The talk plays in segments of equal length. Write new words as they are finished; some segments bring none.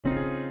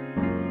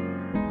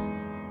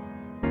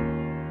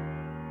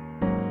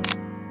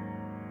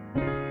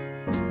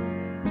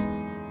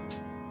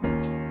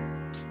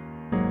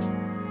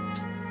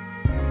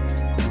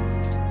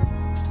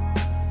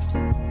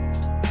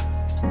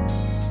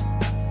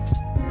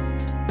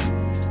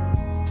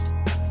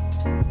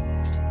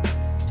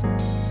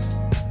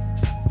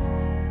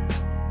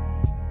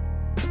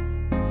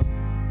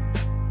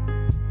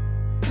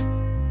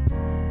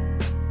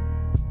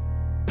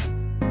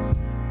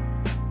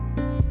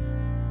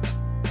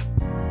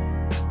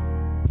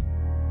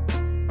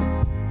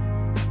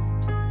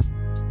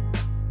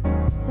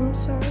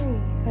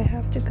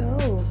to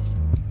go.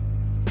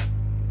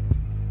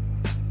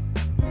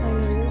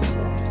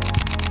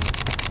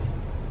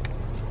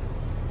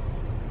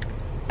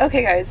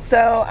 Okay guys,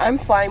 so I'm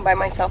flying by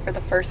myself for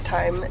the first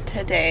time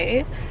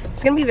today.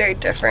 It's gonna be very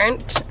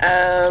different.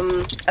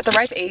 At the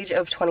ripe age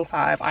of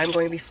 25, I'm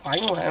going to be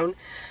flying alone.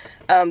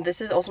 This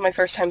is also my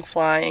first time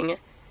flying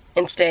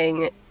and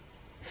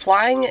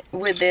flying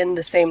within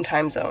the same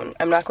time zone.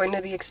 I'm not going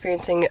to be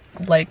experiencing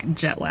like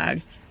jet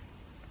lag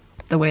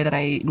the way that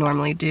I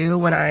normally do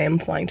when I am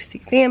flying to see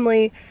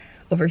family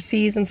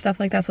overseas and stuff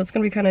like that, so it's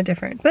gonna be kind of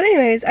different. But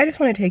anyways, I just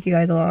want to take you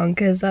guys along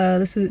because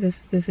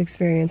this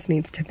experience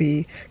needs to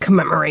be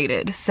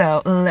commemorated.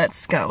 So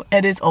let's go.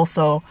 It is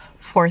also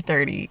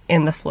 4:30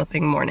 in the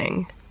flipping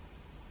morning.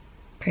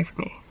 Pray for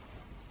me.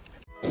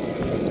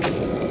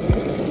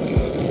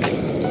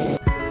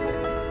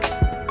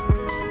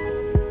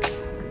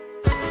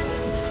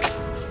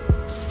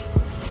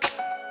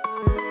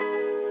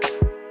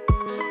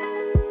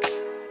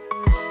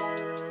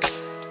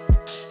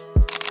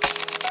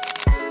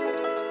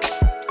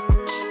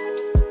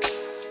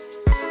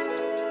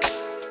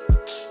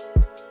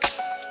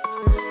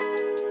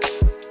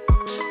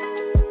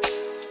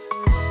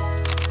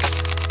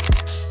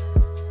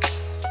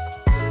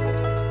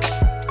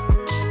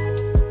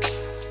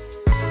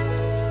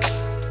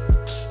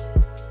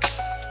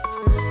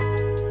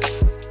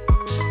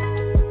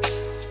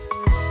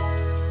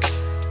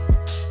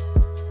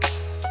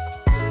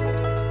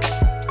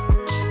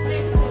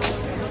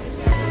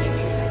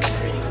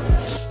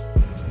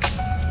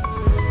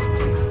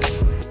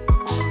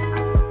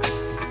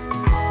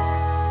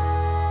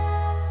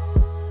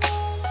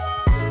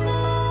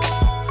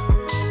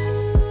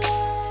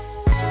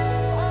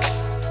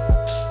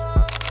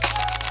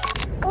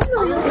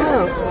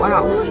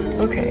 Wow,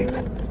 okay.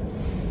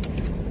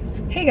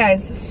 Hey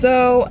guys,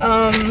 so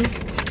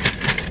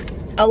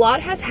a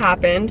lot has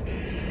happened.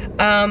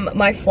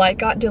 My flight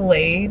got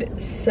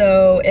delayed,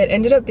 so it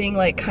ended up being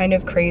like kind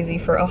of crazy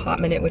for a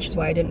hot minute, which is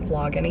why I didn't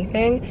vlog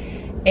anything.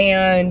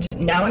 And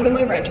now I'm in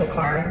my rental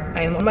car.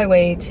 I am on my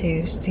way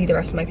to see the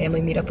rest of my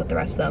family, meet up with the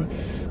rest of them.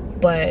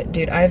 But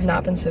dude, I have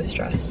not been so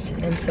stressed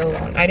in so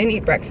long. I didn't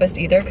eat breakfast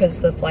either because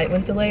the flight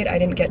was delayed. I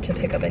didn't get to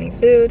pick up any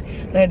food.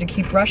 Then I had to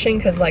keep rushing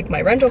because like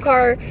my rental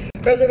car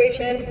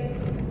reservation.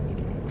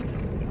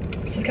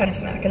 This is kind of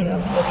smacking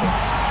though.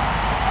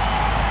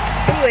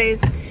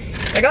 Anyways,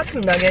 I got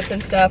some nuggets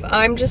and stuff.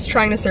 I'm just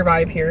trying to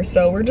survive here.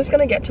 So we're just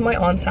gonna get to my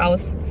aunt's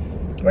house.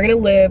 We're gonna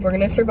live, we're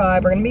gonna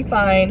survive, we're gonna be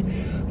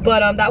fine.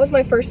 But that was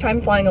my first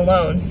time flying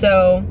alone.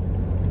 So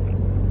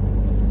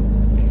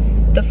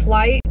the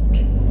flight,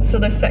 so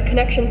the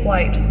connection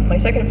flight, my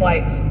second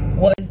flight,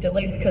 was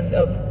delayed because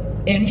of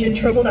engine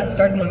trouble that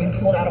started when we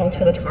pulled out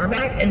onto the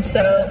tarmac. And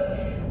so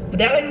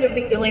that ended up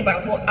being delayed by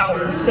a whole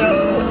hour. So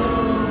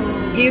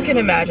you can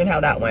imagine how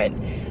that went.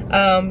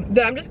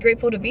 But I'm just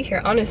grateful to be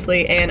here,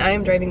 honestly. And I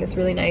am driving this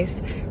really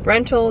nice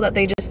rental that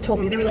they just told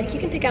me. They were like, you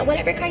can pick out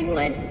whatever car you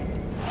want.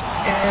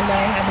 And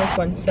I have this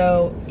one,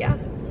 so yeah.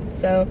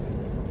 So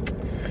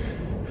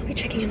I'll be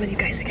checking in with you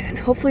guys again.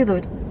 Hopefully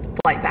the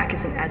flight back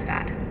isn't as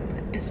bad,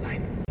 but it's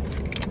fine.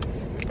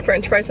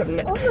 French fries have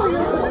never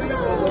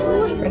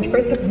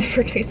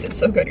tasted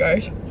so good,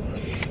 guys.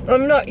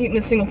 I'm not eating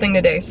a single thing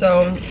today,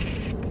 so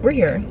we're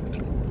here.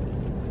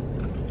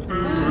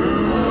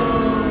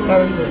 I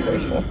was really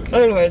graceful.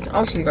 Anyways,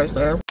 I'll see you guys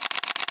later.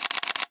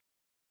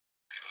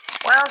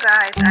 Well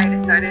guys, I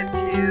decided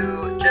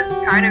to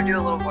just kind of do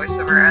a little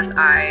voiceover as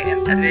I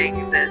am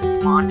editing this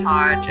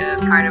montage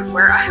of kind of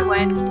where I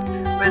went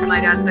with my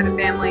dad's side of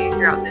family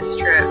throughout this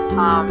trip.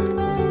 I don't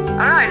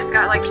know, I just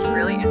got like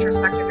really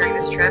introspective during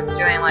this trip,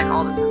 doing like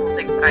all the simple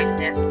things that I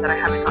missed that I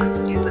haven't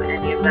gotten to do with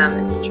any of them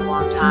in such a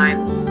long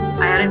time.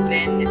 I hadn't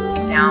been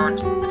down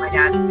to visit my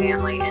dad's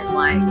family in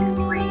like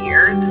 3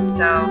 years, and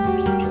so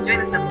just doing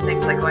the simple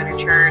things like going to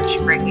church,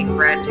 breaking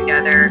bread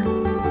together,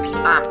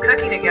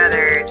 cooking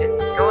together, just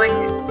going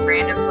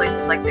random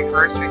places like the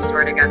grocery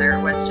store together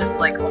was just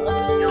like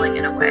almost healing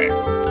in a way.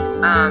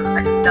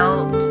 I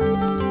felt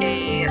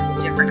a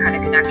different kind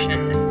of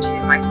connection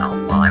to myself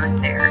while I was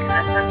there, in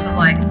the sense of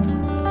like,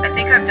 I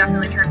think I've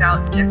definitely turned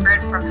out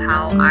different from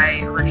how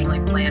I originally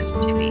planned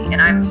to be,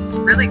 and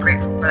I'm really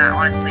grateful for that,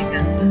 honestly,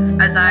 because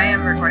as I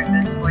am recording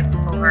this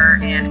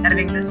voiceover and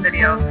editing this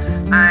video,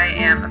 I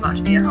am about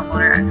to be a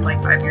homeowner at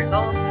 25 years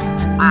old.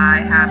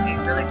 I have a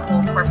really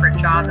cool corporate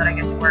job that I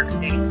get to work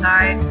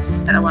dayside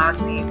that allows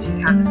me to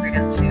have the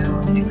freedom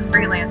to do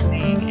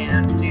freelancing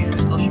and do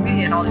social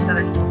media and all these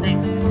other cool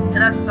things, and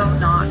that's so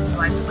not who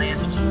I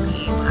planned to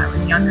be when I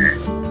was younger.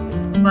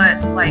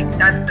 But like,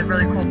 that's the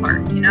really cool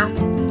part, you know?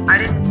 I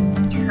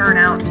didn't turn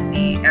out to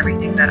be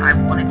everything that I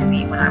wanted to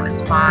be when I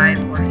was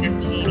 5 or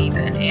 15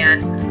 even,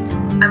 and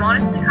I'm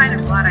honestly kind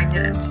of glad I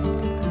didn't.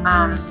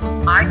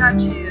 I got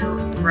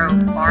to grow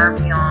far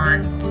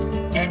beyond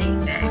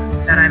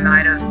anything that I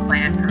might have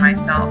planned for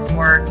myself,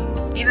 or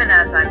even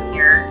as I'm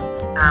here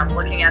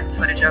looking at the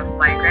footage of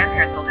my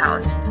grandparents' old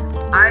house,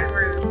 I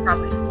grew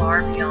probably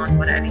far beyond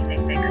what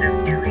anything they could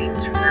have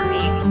dreamed for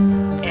me.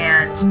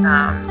 And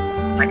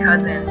my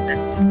cousins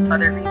and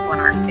other people in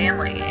our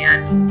family.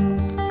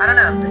 And I don't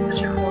know, it's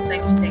such a cool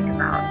thing to think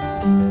about.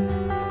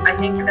 I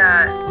think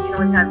that we can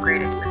always have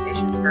great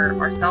expectations for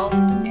ourselves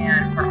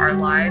and for our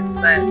lives,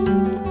 but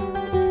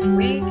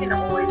we can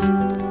always be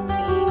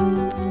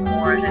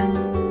more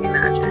than we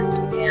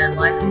imagined, and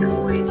life can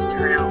always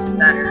turn out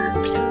better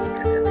than we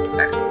could have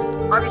expected.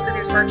 Obviously,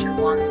 there's hardship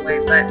along the way,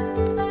 but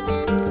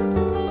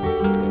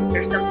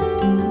there's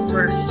some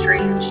sort of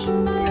strange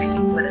beauty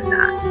within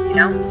that, you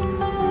know?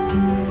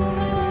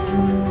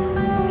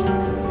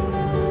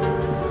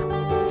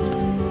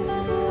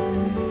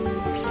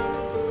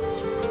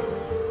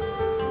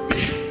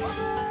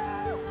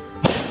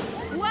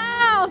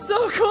 Wow,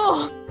 so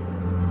cool!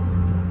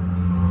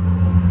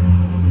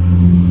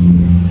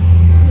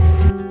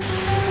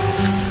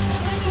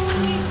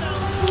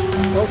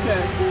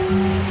 Okay.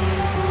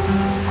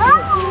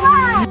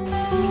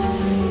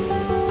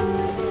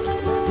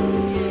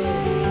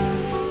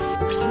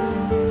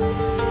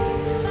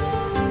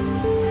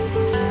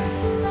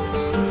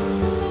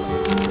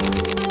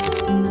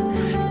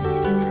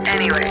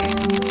 Anyway,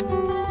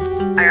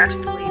 I got to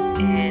sleep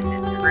in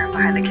the room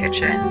behind the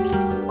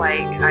kitchen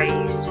like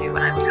I used to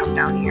when I would come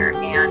down here,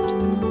 and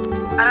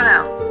I don't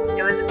know,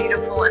 it was a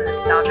beautiful and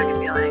nostalgic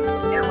feeling.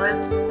 It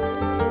was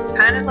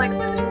kind of like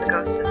visiting the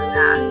ghosts of the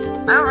past.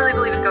 I don't really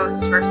believe in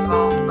ghosts, first of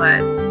all, but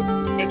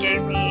it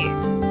gave me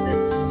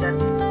this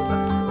sense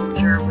of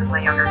closure with my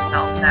younger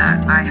self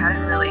that I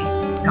hadn't really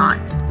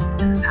gotten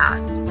in the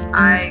past.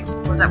 I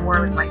was at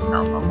war with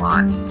myself a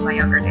lot in my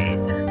younger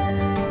days, and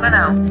I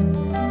don't know.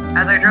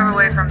 As I drove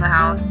away from the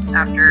house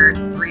after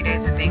 3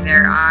 days of being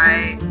there,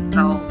 I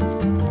felt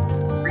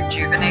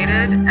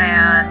rejuvenated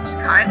and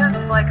kind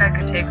of like I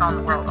could take on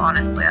the world,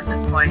 honestly, at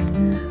this point.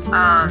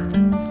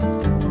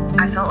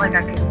 I felt like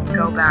I could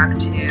go back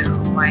to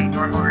my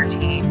normal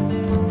routine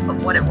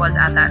of what it was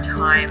at that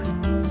time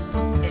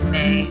in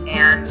May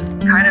and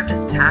kind of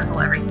just tackle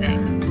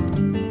everything.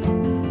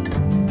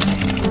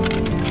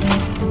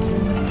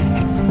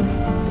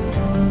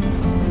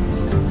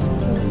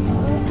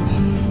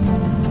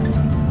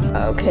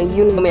 Okay,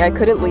 you know me, I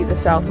couldn't leave the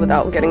South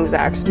without getting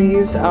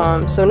Zaxby's,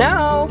 so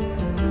now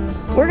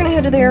we're gonna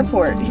head to the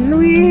airport. Here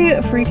we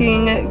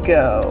freaking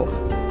go.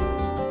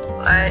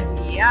 But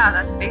yeah,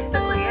 that's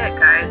basically it,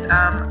 guys.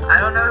 I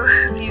don't know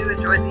if you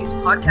enjoyed these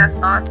podcast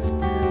thoughts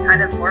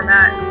kind of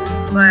format,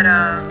 but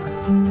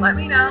let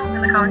me know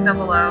in the comments down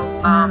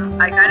below.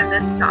 I kind of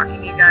miss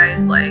talking to you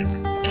guys like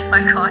in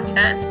my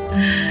content,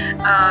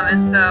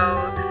 and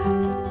so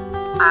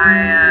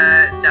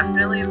I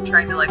definitely am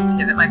trying to like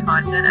pivot my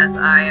content as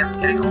I am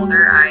getting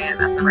older. I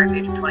am at the ripe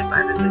age of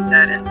 25, as I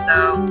said, and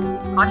so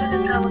content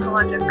is going to look a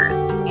lot different,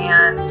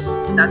 and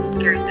that's a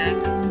scary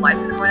thing. Life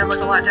is going to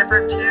look a lot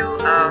different too.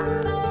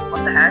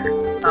 What the heck?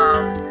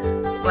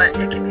 But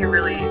it can be a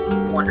really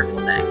wonderful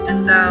thing, and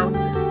so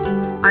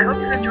I hope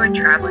you've enjoyed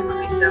traveling with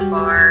me so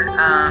far.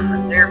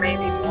 There may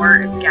be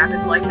more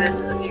escapades like this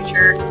in the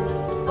future,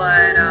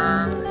 but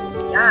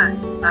yeah,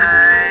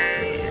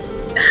 I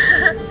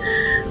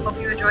hope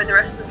you enjoyed the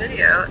rest of the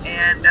video,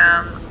 and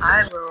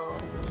I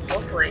will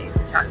hopefully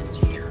be talking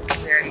to you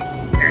very,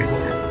 very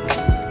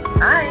soon.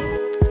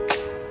 Bye!